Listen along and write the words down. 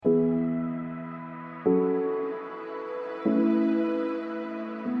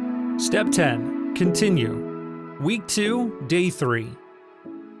Step 10. Continue. Week 2, Day 3.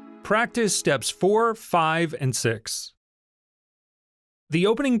 Practice steps 4, 5, and 6. The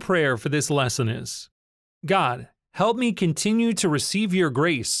opening prayer for this lesson is, God, help me continue to receive your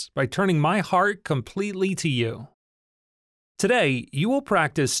grace by turning my heart completely to you. Today, you will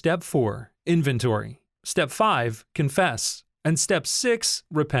practice Step 4, Inventory, Step 5, Confess, and Step 6,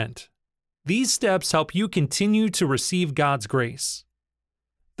 Repent. These steps help you continue to receive God's grace.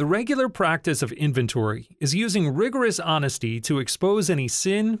 The regular practice of inventory is using rigorous honesty to expose any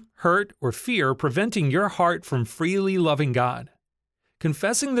sin, hurt, or fear preventing your heart from freely loving God.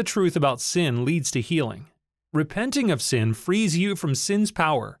 Confessing the truth about sin leads to healing. Repenting of sin frees you from sin's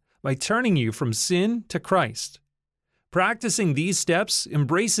power by turning you from sin to Christ. Practicing these steps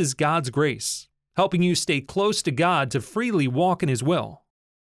embraces God's grace, helping you stay close to God to freely walk in His will.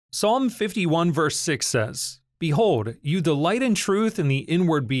 Psalm 51 verse 6 says, Behold, you delight in truth in the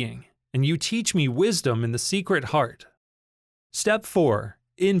inward being, and you teach me wisdom in the secret heart. Step 4.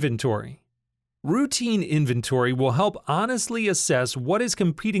 Inventory. Routine inventory will help honestly assess what is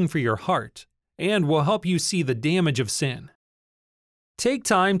competing for your heart, and will help you see the damage of sin. Take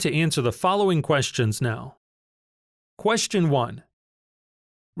time to answer the following questions now. Question 1.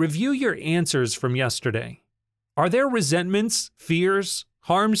 Review your answers from yesterday. Are there resentments, fears,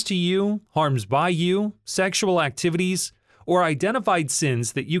 harms to you, harms by you, sexual activities, or identified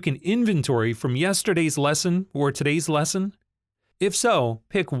sins that you can inventory from yesterday's lesson or today's lesson? If so,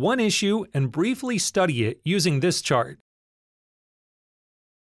 pick one issue and briefly study it using this chart.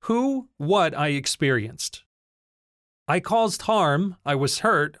 Who, what I experienced. I caused harm, I was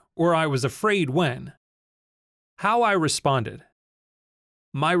hurt, or I was afraid when. How I responded.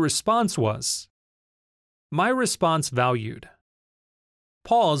 My response was. My response valued.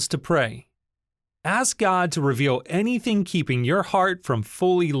 Pause to pray. Ask God to reveal anything keeping your heart from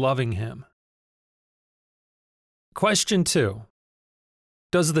fully loving Him. Question 2.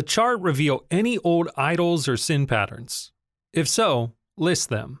 Does the chart reveal any old idols or sin patterns? If so, list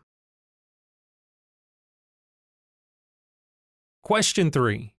them. Question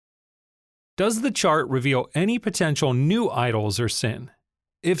 3. Does the chart reveal any potential new idols or sin?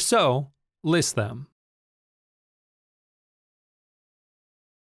 If so, list them.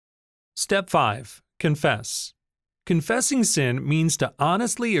 Step 5. Confess. Confessing sin means to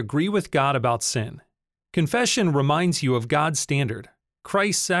honestly agree with God about sin. Confession reminds you of God's standard,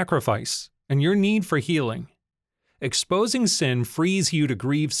 Christ's sacrifice, and your need for healing. Exposing sin frees you to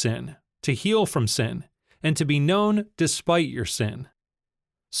grieve sin, to heal from sin, and to be known despite your sin.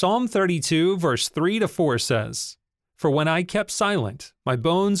 Psalm 32 verse 3-4 says, For when I kept silent, my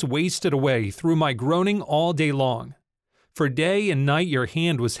bones wasted away through my groaning all day long. For day and night your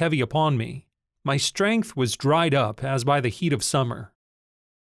hand was heavy upon me. My strength was dried up as by the heat of summer.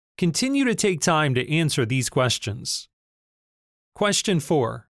 Continue to take time to answer these questions. Question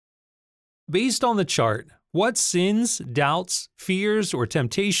 4. Based on the chart, what sins, doubts, fears, or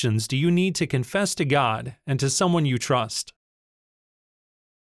temptations do you need to confess to God and to someone you trust?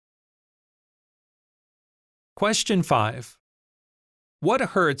 Question 5. What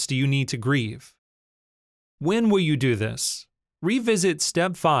hurts do you need to grieve? When will you do this? Revisit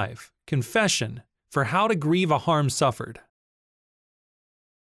Step 5, Confession, for how to grieve a harm suffered.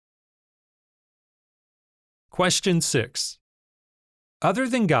 Question 6. Other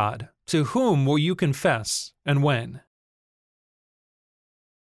than God, to whom will you confess and when?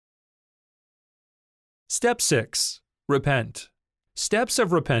 Step 6. Repent. Steps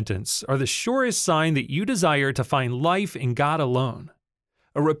of repentance are the surest sign that you desire to find life in God alone.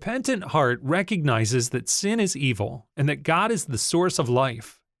 A repentant heart recognizes that sin is evil and that God is the source of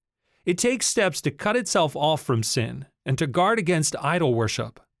life. It takes steps to cut itself off from sin and to guard against idol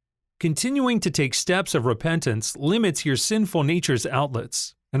worship. Continuing to take steps of repentance limits your sinful nature's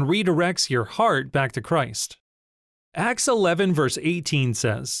outlets and redirects your heart back to Christ. Acts 11 verse 18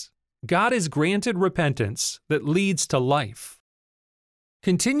 says, God has granted repentance that leads to life.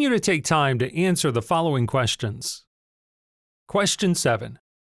 Continue to take time to answer the following questions. Question 7.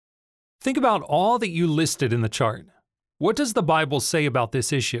 Think about all that you listed in the chart. What does the Bible say about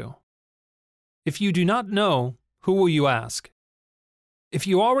this issue? If you do not know, who will you ask? If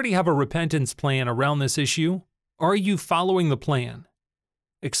you already have a repentance plan around this issue, are you following the plan?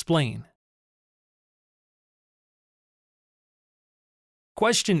 Explain.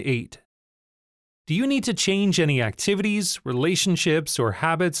 Question 8. Do you need to change any activities, relationships, or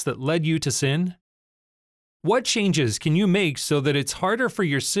habits that led you to sin? What changes can you make so that it's harder for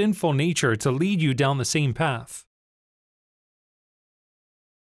your sinful nature to lead you down the same path?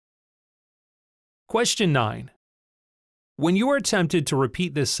 Question 9. When you are tempted to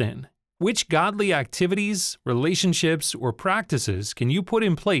repeat this sin, Which godly activities, relationships, or practices can you put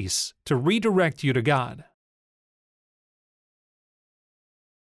in place to redirect you to God?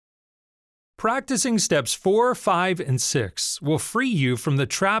 Practicing steps 4, 5, and 6 will free you from the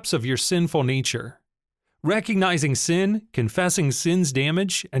traps of your sinful nature. Recognizing sin, confessing sin's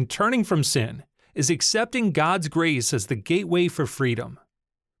damage, and turning from sin is accepting God's grace as the gateway for freedom.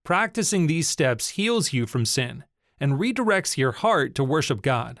 Practicing these steps heals you from sin and redirects your heart to worship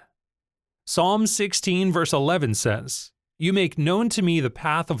God. Psalm 16 verse 11 says, "You make known to me the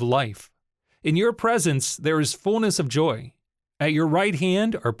path of life. In your presence there is fullness of joy. At your right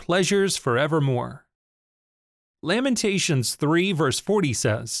hand are pleasures forevermore." Lamentations 3 verse 40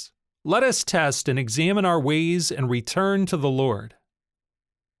 says, "Let us test and examine our ways and return to the Lord."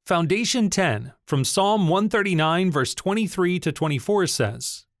 Foundation 10 from Psalm 139 verse 23 to 24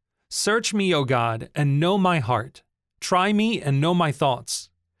 says, "Search me, O God, and know my heart. Try me and know my thoughts,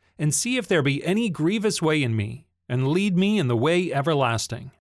 and see if there be any grievous way in me, and lead me in the way everlasting."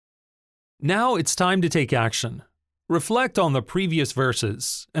 Now it's time to take action. Reflect on the previous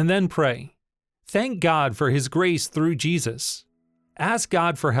verses, and then pray. Thank God for His grace through Jesus. Ask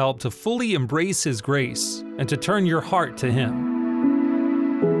God for help to fully embrace His grace and to turn your heart to Him.